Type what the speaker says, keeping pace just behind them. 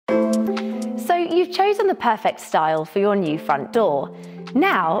you've chosen the perfect style for your new front door.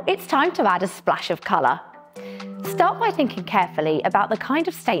 Now it's time to add a splash of colour. Start by thinking carefully about the kind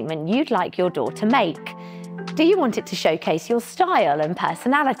of statement you'd like your door to make. Do you want it to showcase your style and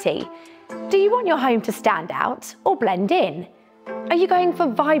personality? Do you want your home to stand out or blend in? Are you going for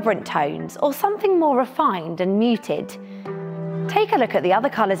vibrant tones or something more refined and muted? Take a look at the other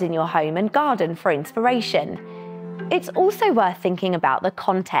colours in your home and garden for inspiration. It's also worth thinking about the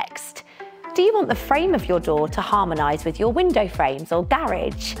context. Do you want the frame of your door to harmonise with your window frames or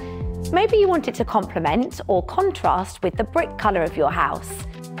garage? Maybe you want it to complement or contrast with the brick colour of your house.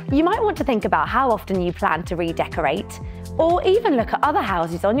 You might want to think about how often you plan to redecorate, or even look at other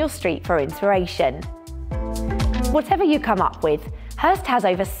houses on your street for inspiration. Whatever you come up with, Hurst has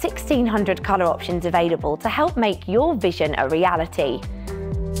over 1,600 colour options available to help make your vision a reality.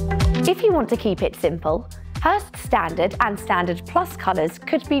 If you want to keep it simple, Hurst Standard and Standard Plus colours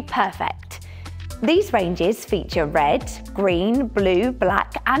could be perfect. These ranges feature red, green, blue,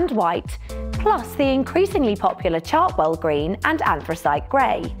 black and white, plus the increasingly popular Chartwell green and Anthracite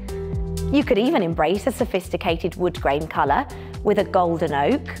grey. You could even embrace a sophisticated wood grain colour with a golden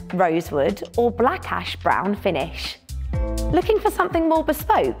oak, rosewood or black ash brown finish. Looking for something more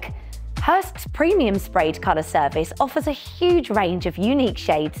bespoke? Hurst's premium sprayed colour service offers a huge range of unique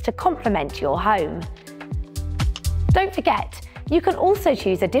shades to complement your home. Don't forget, you can also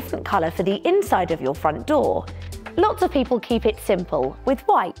choose a different colour for the inside of your front door. Lots of people keep it simple with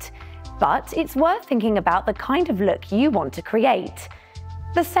white, but it's worth thinking about the kind of look you want to create.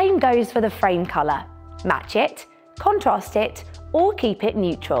 The same goes for the frame colour. Match it, contrast it, or keep it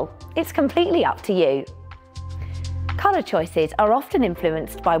neutral. It's completely up to you. Colour choices are often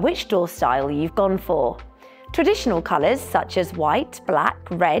influenced by which door style you've gone for. Traditional colours such as white, black,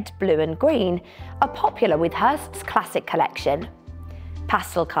 red, blue and green are popular with Hurst's classic collection.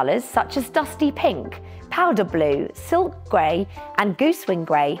 Pastel colours such as dusty pink, powder blue, silk grey and goosewing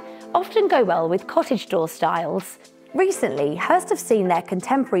grey often go well with cottage door styles. Recently, Hurst have seen their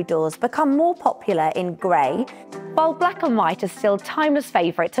contemporary doors become more popular in grey, while black and white are still timeless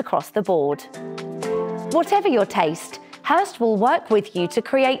favourites across the board. Whatever your taste, Hurst will work with you to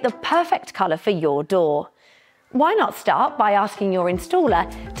create the perfect colour for your door. Why not start by asking your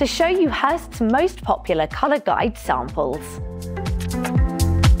installer to show you Hurst's most popular colour guide samples?